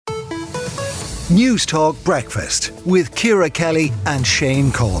News Talk Breakfast with Ciara Kelly and Shane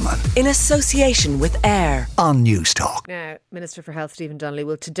Coleman. In association with AIR on News Talk. Now, Minister for Health Stephen Donnelly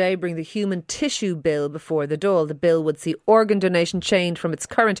will today bring the Human Tissue Bill before the Dáil. The bill would see organ donation changed from its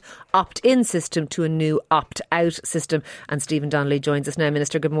current opt-in system to a new opt-out system. And Stephen Donnelly joins us now.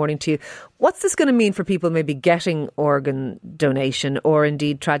 Minister, good morning to you. What's this going to mean for people maybe getting organ donation or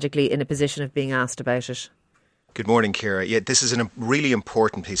indeed tragically in a position of being asked about it? Good morning, Ciara. Yeah, this is a really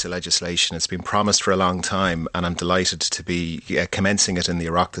important piece of legislation. It's been promised for a long time, and I'm delighted to be commencing it in the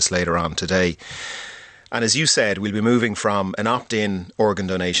Oireachtas later on today. And as you said, we'll be moving from an opt-in organ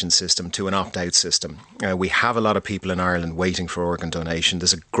donation system to an opt-out system. We have a lot of people in Ireland waiting for organ donation.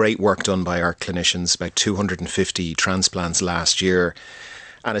 There's a great work done by our clinicians, about 250 transplants last year.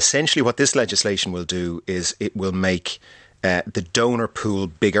 And essentially what this legislation will do is it will make the donor pool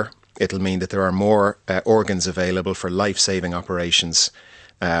bigger. It'll mean that there are more organs available for life-saving operations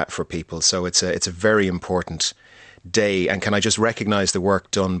for people. So it's a very important day. And can I just recognise the work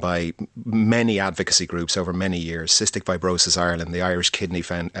done by many advocacy groups over many years, Cystic Fibrosis Ireland, the Irish Kidney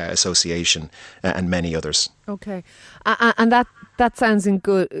Association, and many others. Okay, and that sounds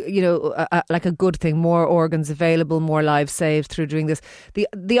good. Like a good thing. More organs available, more lives saved through doing this.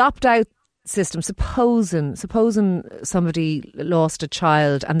 The opt-out system, supposing somebody lost a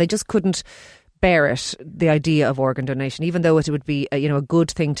child and they just couldn't bear it, the idea of organ donation, even though it would be a good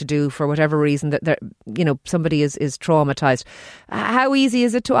thing to do for whatever reason that somebody is traumatised. How easy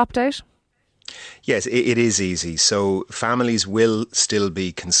is it to opt out? Yes, it is easy. So families will still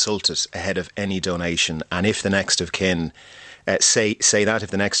be consulted ahead of any donation, and if the next of kin say that,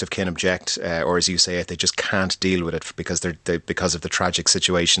 if the next of kin object, or as you say, if they just can't deal with it because because of the tragic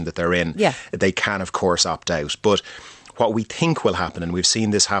situation that they're in, they can of course opt out. But what we think will happen, and we've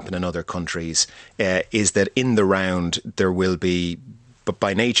seen this happen in other countries, is that in the round there will be, but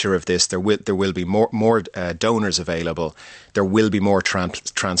by nature of this, there will be more donors available. There will be more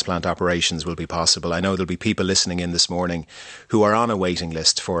transplant operations will be possible. I know there'll be people listening in this morning who are on a waiting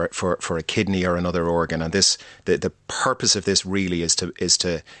list for a kidney or another organ. And the purpose of this really is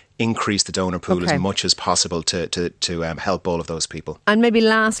to increase the donor pool as much as possible to help all of those people. And maybe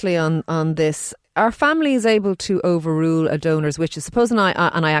lastly on this, are families able to overrule a donor's wishes? Supposing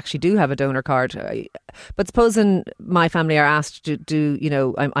I actually do have a donor card, but supposing my family are asked to do,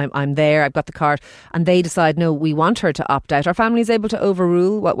 I'm there, I've got the card, and they decide, no, we want her to opt out. Are families able to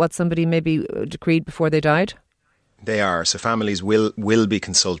overrule what somebody maybe decreed before they died? They are. So families will be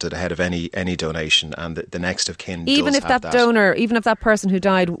consulted ahead of any donation, and the next of kin even does if have that donor, even if that person who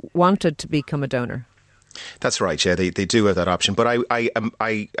died wanted to become a donor. That's right. Yeah, they do have that option. But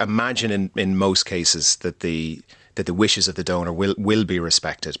I imagine in most cases that the wishes of the donor will be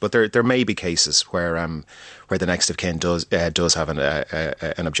respected. But there may be cases where the next of kin does have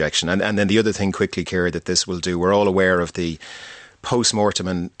an objection. And then the other thing quickly, Ciara, that this will do, we're all aware of the post-mortem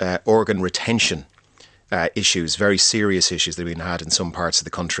and organ retention issues, very serious issues that have been had in some parts of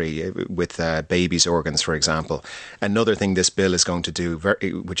the country with babies' organs, for example. Another thing this bill is going to do,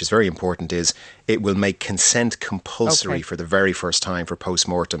 which is very important, is it will make consent compulsory for the very first time for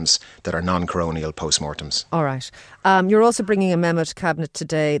post-mortems that are non-coronial post-mortems. All right. You're also bringing a memo to Cabinet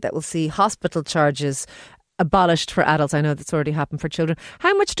today that will see hospital charges abolished for adults. I know that's already happened for children.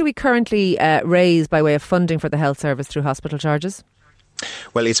 How much do we currently raise by way of funding for the health service through hospital charges?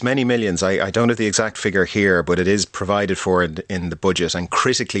 Well, it's many millions. I don't have the exact figure here, but it is provided for in the budget. And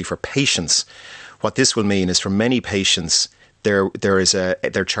critically for patients, what this will mean is for many patients, they're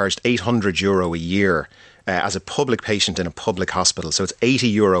charged €800 a year as a public patient in a public hospital. So it's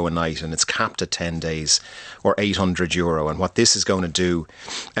 €80 a night, and it's capped at 10 days, or €800. And what this is going to do,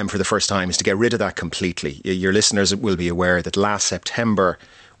 for the first time, is to get rid of that completely. Your listeners will be aware that last September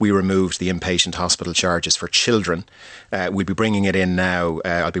we removed the inpatient hospital charges for children. We'll be bringing it in now.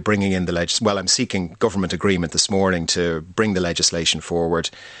 I'll be bringing in I'm seeking government agreement this morning to bring the legislation forward.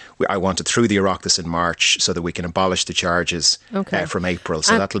 I want it through the Oireachtas in March so that we can abolish the charges from April.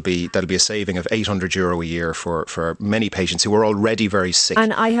 So that'll be a saving of €800 a year for many patients who are already very sick.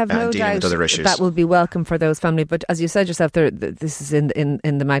 And I have no dealing with doubt other issues. That will be welcome for those families. But as you said yourself, this is in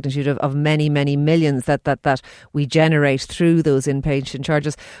the magnitude of many, many millions that we generate through those inpatient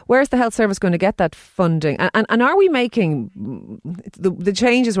charges. Where's the health service going to get that funding? And are we making the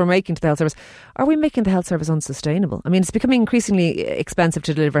changes we're making to the health service? Are we making the health service unsustainable? I mean, it's becoming increasingly expensive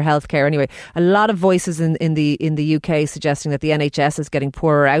to deliver healthcare anyway. A lot of voices in the UK suggesting that the NHS is getting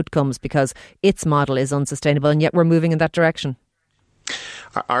poorer outcomes because its model is unsustainable, and yet we're moving in that direction.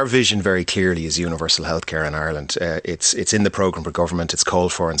 Our vision very clearly is universal healthcare in Ireland. It's in the programme for government. It's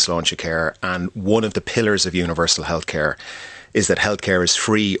called for in Sláinte Care, and one of the pillars of universal healthcare is that healthcare is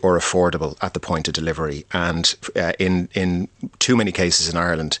free or affordable at the point of delivery. And in too many cases in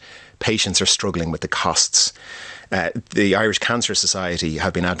Ireland, patients are struggling with the costs. The Irish Cancer Society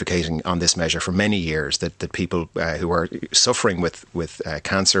have been advocating on this measure for many years, that people who are suffering with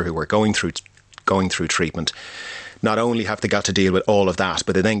cancer, who are going through treatment, not only have they got to deal with all of that,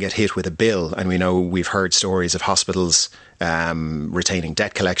 but they then get hit with a bill. And we've heard stories of hospitals retaining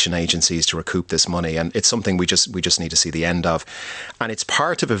debt collection agencies to recoup this money, and it's something we just need to see the end of. And it's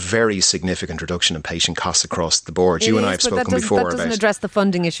part of a very significant reduction in patient costs across the board. You and I have spoken before about. That doesn't address the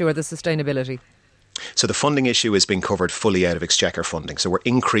funding issue or the sustainability. So the funding issue is being covered fully out of Exchequer funding. So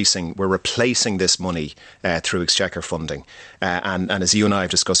we're replacing this money through Exchequer funding. And as you and I have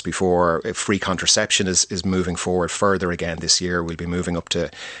discussed before, free contraception is moving forward further again this year. We'll be moving up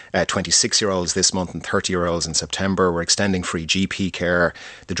to 26-year-olds this month and 30-year-olds in September. We're extending free GP care.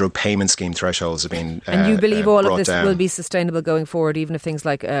 The drug payment scheme thresholds have been and you believe all of this down. Will be sustainable going forward, even if things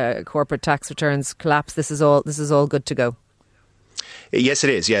like corporate tax returns collapse? This is all good to go. Yes, it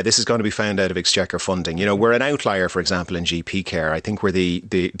is. Yeah, this is going to be found out of Exchequer funding. We're an outlier, for example, in GP care. I think we're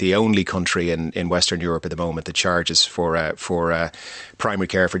the only country in Western Europe at the moment that charges for primary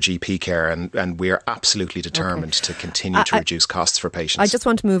care, for GP care, and we are absolutely determined to continue to reduce costs for patients. I just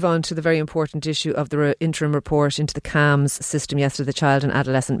want to move on to the very important issue of the interim report into the CAMHS system yesterday, the Child and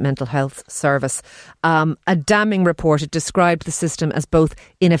Adolescent Mental Health Service. A damning report. It described the system as both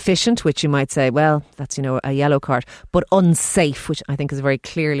inefficient, which you might say, well, that's a yellow card, but unsafe, which I think is very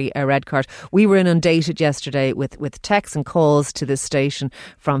clearly a red card. We were inundated yesterday with texts and calls to this station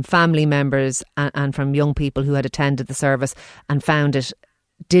from family members and from young people who had attended the service and found it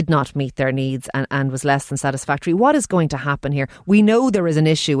did not meet their needs and was less than satisfactory. What is going to happen here? We know there is an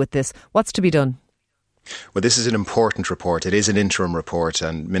issue with this. What's to be done? Well, this is an important report. It is an interim report,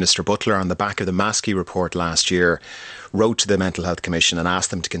 and Minister Butler, on the back of the Maskey report last year, wrote to the Mental Health Commission and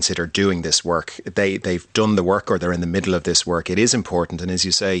asked them to consider doing this work. They've done the work, or they're in the middle of this work. It is important, and as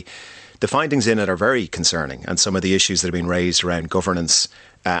you say, the findings in it are very concerning, and some of the issues that have been raised around governance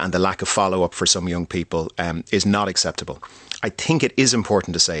and the lack of follow-up for some young people is not acceptable. I think it is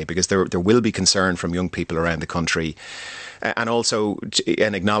important to say, because there will be concern from young people around the country, and also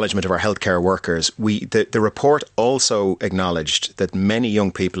an acknowledgement of our healthcare workers. The report also acknowledged that many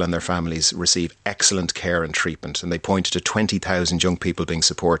young people and their families receive excellent care and treatment, and they pointed to 20,000 young people being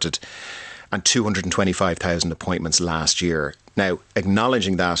supported and 225,000 appointments last year. Now,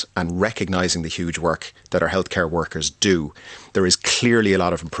 acknowledging that and recognising the huge work that our healthcare workers do, there is clearly a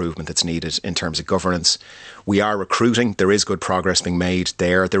lot of improvement that's needed in terms of governance. We are recruiting. There is good progress being made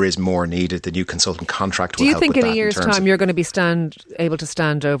there. There is more needed. The new consultant contract will help with that. Do you think in a year's time you're going to be able to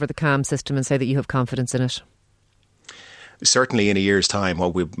stand over the CAMHS system and say that you have confidence in it? Certainly in a year's time,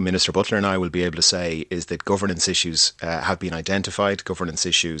 what Minister Butler and I will be able to say is that governance issues have been identified. Governance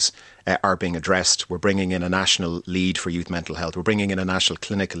issues are being addressed. We're bringing in a national lead for youth mental health. We're bringing in a national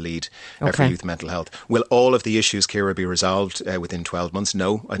clinical lead for youth mental health. Will all of the issues, Ciara, be resolved within 12 months?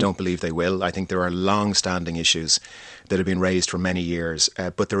 No, I don't believe they will. I think there are long-standing issues that have been raised for many years,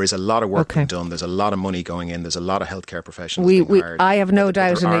 but there is a lot of work being done. There's a lot of money going in. There's a lot of healthcare professionals being hired. I have no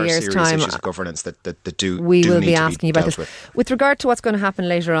doubt in a year's time issues of governance that do we will need be to asking be you about dealt this. with. With regard to what's going to happen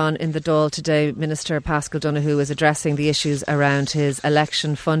later on in the Dáil today, Minister Paschal Donohoe is addressing the issues around his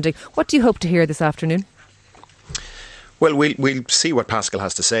election funding. What do you hope to hear this afternoon? Well, we'll see what Paschal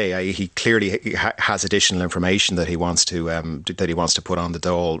has to say. He clearly has additional information that he wants to put on the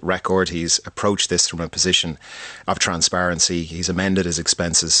Dáil record. He's approached this from a position of transparency. He's amended his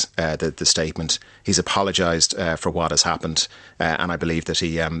expenses, the statement. He's apologised for what has happened, and I believe that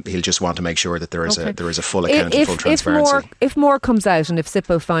he'll just want to make sure that there is a full account and full transparency. If more comes out, and if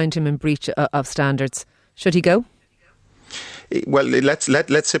SIPO find him in breach of standards, should he go? Well, let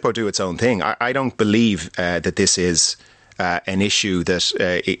SIPO do its own thing. I don't believe that this is an issue that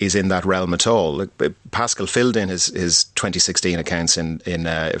is in that realm at all. Paschal filled in his 2016 accounts in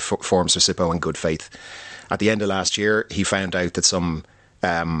forms for SIPO in good faith. At the end of last year, he found out that some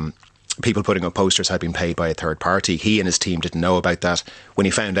people putting up posters had been paid by a third party. He and his team didn't know about that. When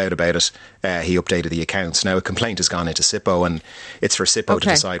he found out about it, he updated the accounts. Now a complaint has gone into SIPO, and it's for SIPO to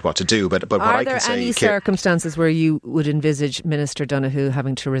decide what to do. But what I can say, are there any circumstances where you would envisage Minister Donohoe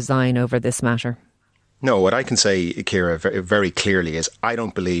having to resign over this matter? No, what I can say, Ciara, very clearly is I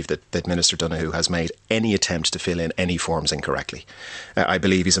don't believe that Minister Donohoe has made any attempt to fill in any forms incorrectly. I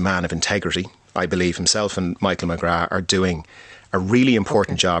believe he's a man of integrity. I believe himself and Michael McGrath are doing a really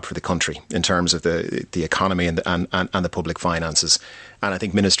important job for the country in terms of the economy and the public finances. And I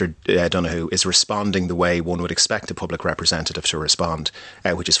think Minister Donohoe is responding the way one would expect a public representative to respond,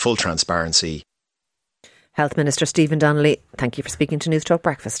 which is full transparency. Health Minister Stephen Donnelly, thank you for speaking to News Talk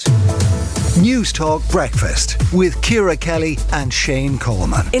Breakfast. News Talk Breakfast with Ciara Kelly and Shane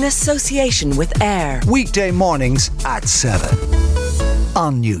Coleman. In association with AIR. Weekday mornings at 7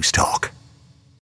 on News Talk.